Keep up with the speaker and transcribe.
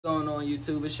Going on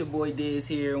YouTube, it's your boy Diz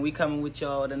here, and we coming with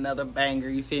y'all with another banger.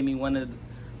 You feel me? One of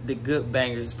the good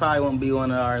bangers. It's probably won't be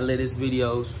one of our latest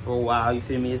videos for a while. You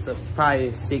feel me? It's probably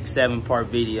a 6-7 part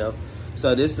video.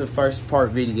 So this is the first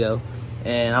part video,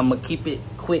 and I'm gonna keep it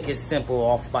quick and simple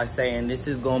off by saying this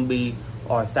is gonna be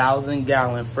our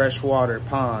 1,000-gallon freshwater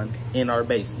pond in our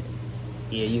basement.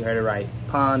 Yeah, you heard it right.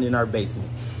 Pond in our basement.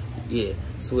 Yeah.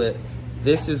 So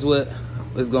this is what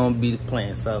is gonna be the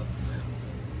plan. So,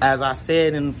 as I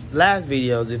said in last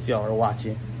videos, if y'all are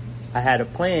watching, I had a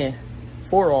plan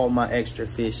for all my extra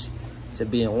fish to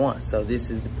be in one. So this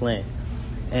is the plan.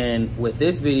 And with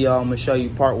this video, I'm gonna show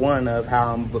you part one of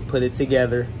how I'm gonna put it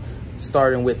together,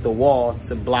 starting with the wall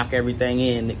to block everything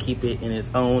in, to keep it in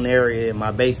its own area in my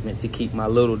basement, to keep my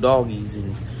little doggies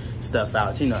and stuff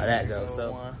out. You know how that goes.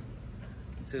 So 1,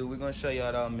 2, we're gonna show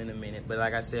y'all them in a minute. But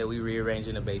like I said, we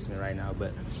rearranging the basement right now.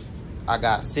 But I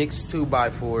got 6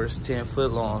 2x4s, 10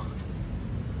 foot long.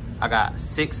 I got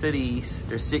 6 of these,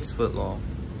 they're 6 foot long.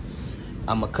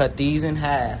 I'm gonna cut these in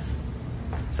half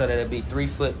so that it'll be 3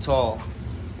 foot tall,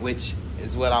 which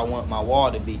is what I want my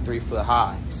wall to be, 3 foot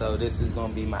high. So this is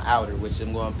gonna be my outer, which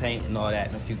I'm gonna paint and all that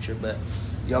in the future. But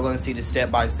y'all gonna see the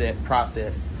step-by-step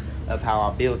process of how I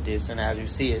built this. And as you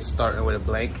see, it's starting with a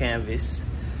blank canvas.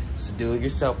 It's a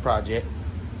do-it-yourself project.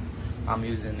 I'm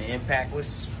using the impact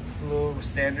with little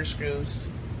standard screws,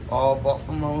 all bought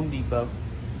from Home Depot.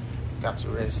 Got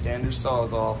your red standard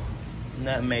Sawzall,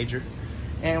 nothing major.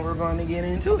 And we're going to get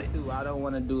into it. I don't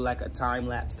want to do like a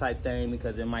time-lapse type thing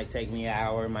because it might take me an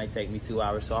hour, it might take me 2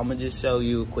 hours. So I'm going to just show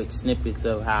you quick snippets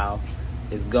of how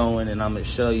it's going, and I'm going to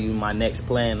show you my next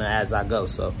plan as I go.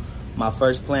 So my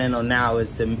first plan on now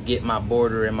is to get my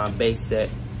border and my base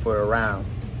set for a round.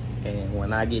 And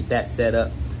when I get that set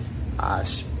up, I'll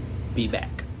be back.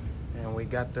 And we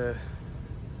got the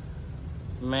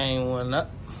main one up.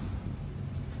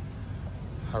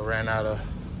 I ran out of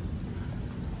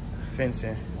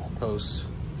fencing posts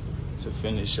to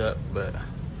finish up, but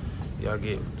y'all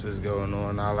get what's going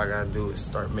on. All I gotta do is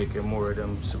start making more of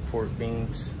them support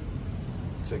beams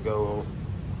to go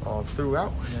all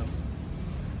throughout. And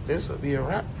this will be a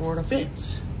wrap for the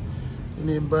fence. And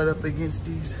then butt up against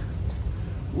these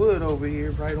wood over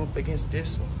here, right up against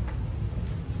this one.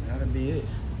 That'll be it.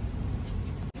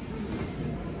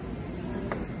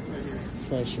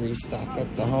 Fresh restock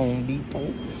at the Home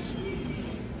Depot.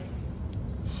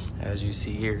 As you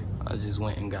see here, I just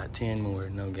went and got 10 more.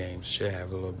 No games, should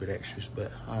have a little bit extras, but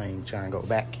I ain't trying to go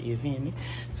back, you feel me?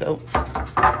 So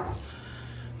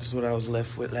this is what I was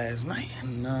left with last night,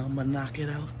 and now I'm gonna knock it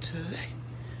out today.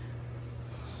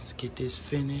 Let's get this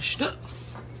finished up.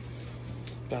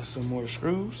 Got some more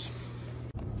screws,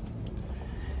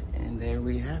 and there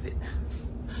we have it.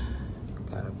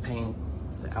 Gotta paint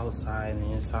the outside and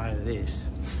the inside of this,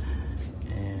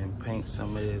 and paint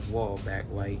some of this wall back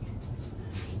white.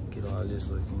 Get all this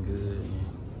looking good.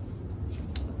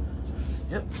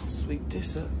 And yep, sweep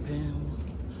this up, and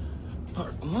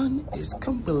part one is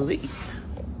complete.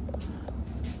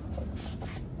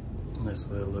 And that's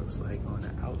what it looks like on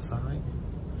the outside.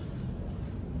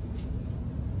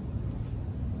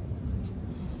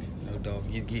 No dog,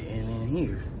 you getting in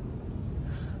here.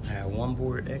 I have one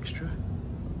board extra,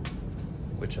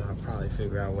 which I'll probably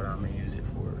figure out what I'm gonna use it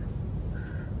for.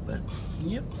 But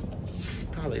yep,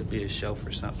 probably be a shelf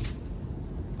or something.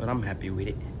 But I'm happy with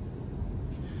it.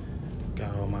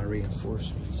 Got all my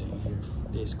reinforcements in here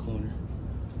for this corner,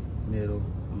 middle,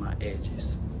 and my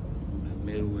edges. My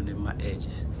middle and then my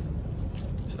edges.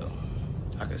 So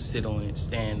I can sit on it,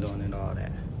 stand on it, all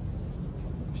that.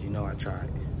 You know I tried.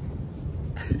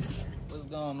 What's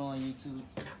going on, YouTube?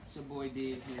 It's your boy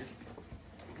Diz here.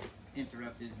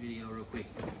 Interrupt this video real quick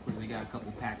because we got a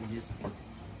couple packages.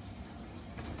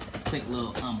 Quick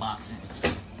little unboxing.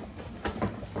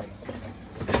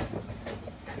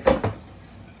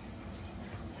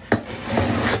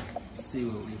 Let's see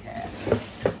what we have.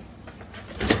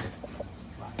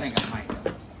 Well, I think I might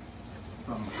know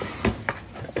from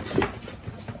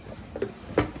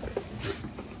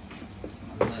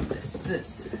I love this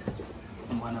sis.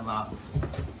 One of our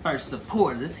first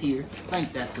supporters here. I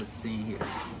think that's what's in here.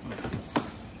 Let's see.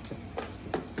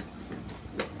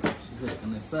 She's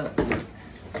hooking this up here.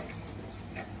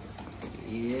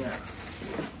 Yeah.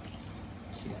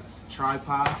 She got us a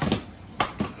tripod.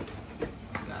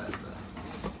 Got us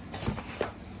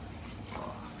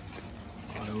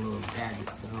all the little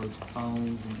gadgets to hold your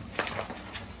phones and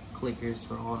clickers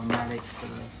for automatic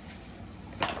stuff.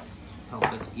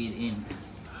 Help us get in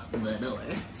the door.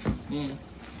 Yeah.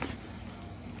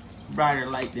 Brighter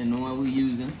light than the one we're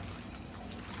using.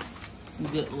 Some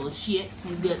good little shit,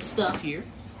 some good stuff here.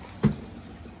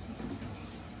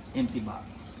 Empty box.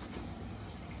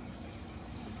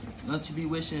 Don't you be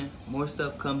wishing more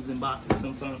stuff comes in boxes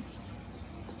sometimes?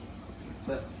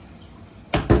 But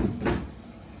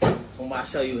I'm about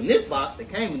to show you in this box that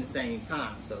came in the same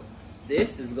time. So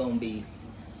this is gonna be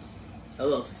a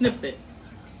little snippet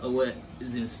of what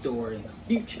is in store in the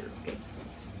future. Okay.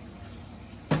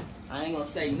 I ain't gonna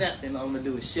say nothing. All I'm gonna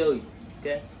do is show you.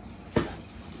 Okay.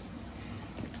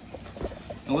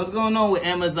 And what's going on with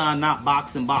Amazon not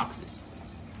boxing boxes?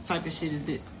 What type of shit is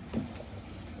this?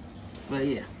 But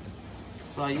yeah.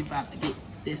 So you about to get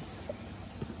this.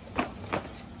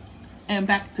 And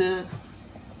back to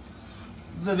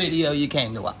the video you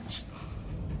came to watch.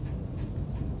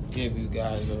 Give you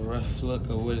guys a rough look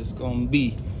of what it's gonna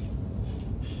be.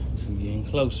 We're getting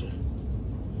closer.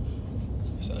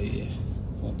 So yeah,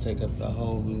 gonna take up the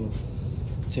whole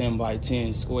 10 by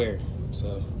 10 square.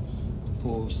 So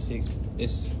pull 6,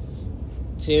 it's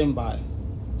 10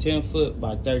 foot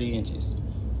by 30 inches.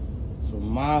 From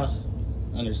my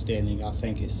understanding, I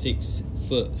think it's 6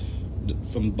 foot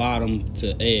from bottom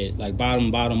to edge, like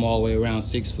bottom all the way around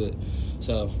 6 foot.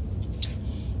 So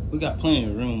we got plenty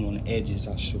of room on the edges,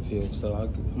 I should feel. So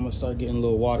I'm gonna start getting a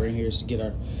little water in here to get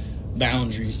our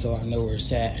boundaries so I know where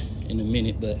it's at in a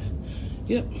minute. But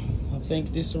yep, I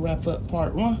think this will wrap up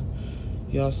part 1.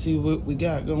 Y'all see what we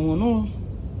got going on.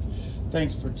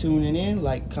 Thanks for tuning in.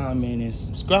 Like, comment, and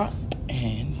subscribe,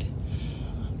 and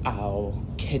I'll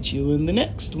catch you in the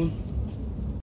next one.